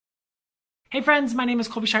Hey friends, my name is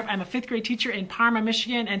Colby Sharp. I'm a 5th grade teacher in Parma,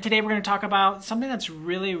 Michigan, and today we're going to talk about something that's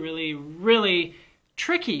really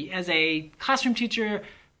tricky as a classroom teacher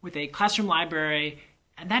with a classroom library,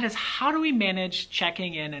 and that is how do we manage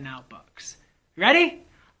checking in and out books. You ready?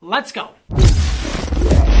 Let's go.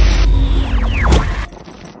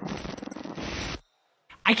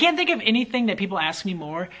 I can't think of anything that people ask me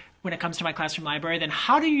more when it comes to my classroom library than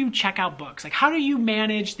how do you check out books? Like how do you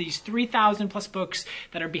manage these 3,000 plus books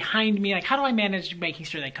that are behind me? Like how do I manage making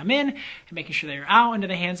sure they come in and making sure they're out into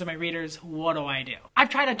the hands of my readers? What do I do? I've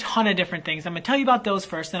tried a ton of different things. I'm gonna tell you about those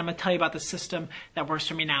first, then I'm gonna tell you about the system that works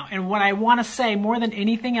for me now. And what I wanna say more than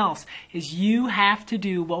anything else is you have to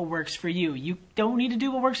do what works for you. You don't need to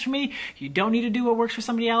do what works for me. You don't need to do what works for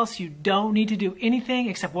somebody else. You don't need to do anything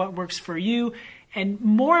except what works for you. And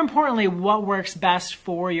more importantly, what works best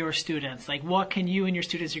for your students? Like what can you and your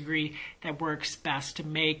students agree that works best to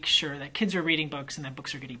make sure that kids are reading books and that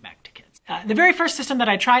books are getting back to kids? The very first system that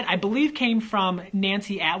I tried, I believe came from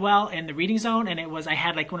Nancy Atwell in the Reading Zone, and it was, I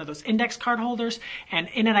had like one of those index card holders, and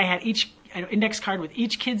in it I had an index card with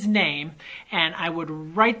each kid's name, and I would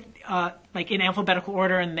write like in alphabetical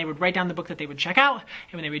order, and they would write down the book that they would check out,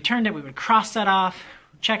 and when they returned it, we would cross that off,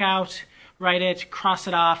 check out, write it, cross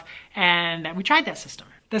it off, and we tried that system.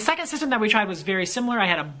 The second system that we tried was very similar. I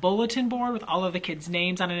had a bulletin board with all of the kids'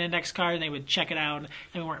 names on an index card, and they would check it out, and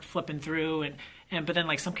we weren't flipping through, but then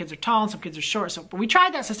like some kids are tall and some kids are short. But we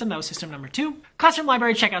tried that system. That was system number 2. Classroom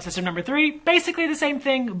library checkout system number 3, basically the same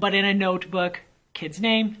thing, but in a notebook. Kid's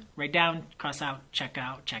name, write down, cross out, check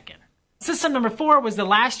in. System number 4 was the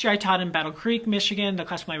last year I taught in Battle Creek, Michigan. The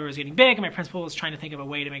classroom library was getting big, and my principal was trying to think of a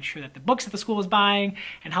way to make sure that the books that the school was buying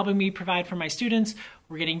and helping me provide for my students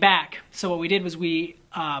were getting back. So what we did was we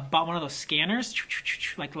bought one of those scanners,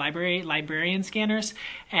 like librarian scanners,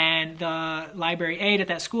 and the library aide at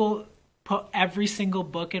that school put every single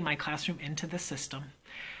book in my classroom into the system.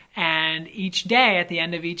 And each day, at the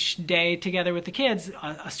end of each day together with the kids,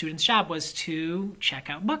 a student's job was to check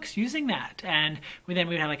out books using that. And then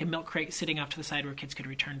we would have like a milk crate sitting off to the side where kids could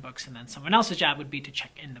return books, and then someone else's job would be to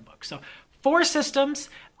check in the book. So 4 systems,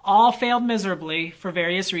 all failed miserably for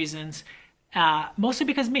various reasons, mostly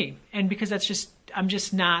because me, and because I'm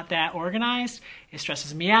just not that organized. It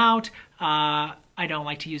stresses me out. I don't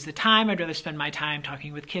like to use the time. I'd rather spend my time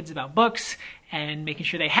talking with kids about books and making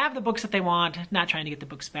sure they have the books that they want, not trying to get the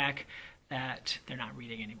books back that they're not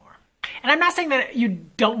reading anymore. And I'm not saying that you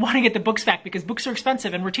don't want to get the books back, because books are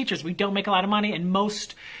expensive and we're teachers. We don't make a lot of money, and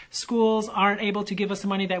most schools aren't able to give us the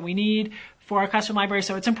money that we need for our classroom library.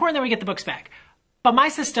 So it's important that we get the books back. But my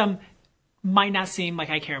system might not seem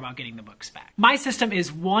like I care about getting the books back. My system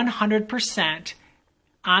is 100%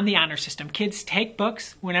 on the honor system. Kids take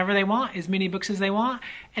books whenever they want, as many books as they want,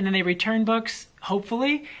 and then they return books,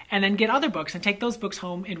 hopefully, and then get other books and take those books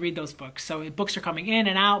home and read those books. So books are coming in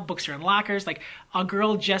and out, books are in lockers. Like a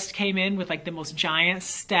girl just came in with like the most giant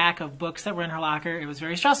stack of books that were in her locker. It was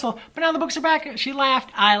very stressful, but now the books are back. She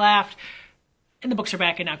laughed, I laughed, and the books are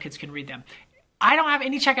back, and now kids can read them. I don't have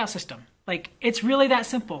any checkout system. Like it's really that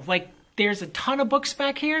simple. Like there's a ton of books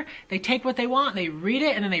back here. They take what they want, they read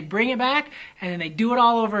it, and then they bring it back, and then they do it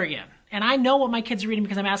all over again. And I know what my kids are reading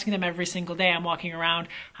because I'm asking them every single day. I'm walking around,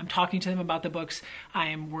 I'm talking to them about the books.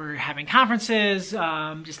 We're having conferences,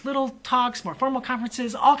 just little talks, more formal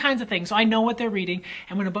conferences, all kinds of things. So I know what they're reading.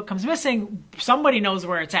 And when a book comes missing, somebody knows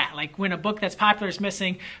where it's at. Like when a book that's popular is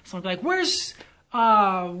missing, someone's like, where is,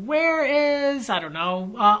 I don't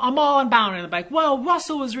know, I'm all unbound. And they're like, well,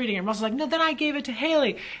 Russell was reading it. And Russell's like, no, then I gave it to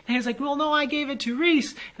Haley. And Haley's like, well, no, I gave it to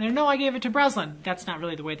Reese. And then, no, I gave it to Breslin. That's not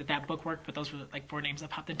really the way that book worked, but those were like 4 names that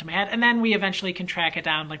popped into my head. And then we eventually can track it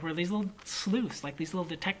down, like we're these little sleuths, like these little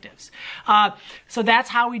detectives. So that's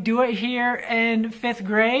how we do it here in 5th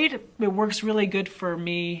grade. It works really good for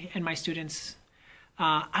me and my students.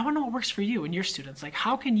 I want to know what works for you and your students. Like,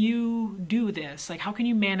 how can you do this? Like, how can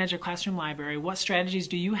you manage a classroom library? What strategies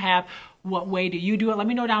do you have? What way do you do it? Let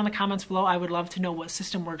me know down in the comments below. I would love to know what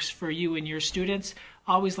system works for you and your students.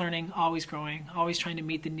 Always learning, always growing, always trying to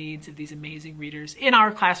meet the needs of these amazing readers in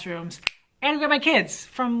our classrooms. And get my kids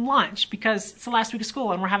from lunch because it's the last week of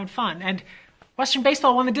school and we're having fun. And Western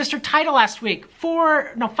Baseball won the district title last week.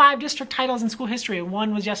 5 district titles in school history.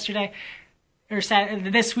 One was yesterday, or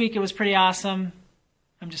this week. It was pretty awesome.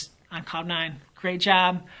 I'm just on cloud 9. Great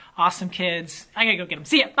job. Awesome kids. I gotta go get them.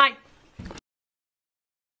 See ya. Bye.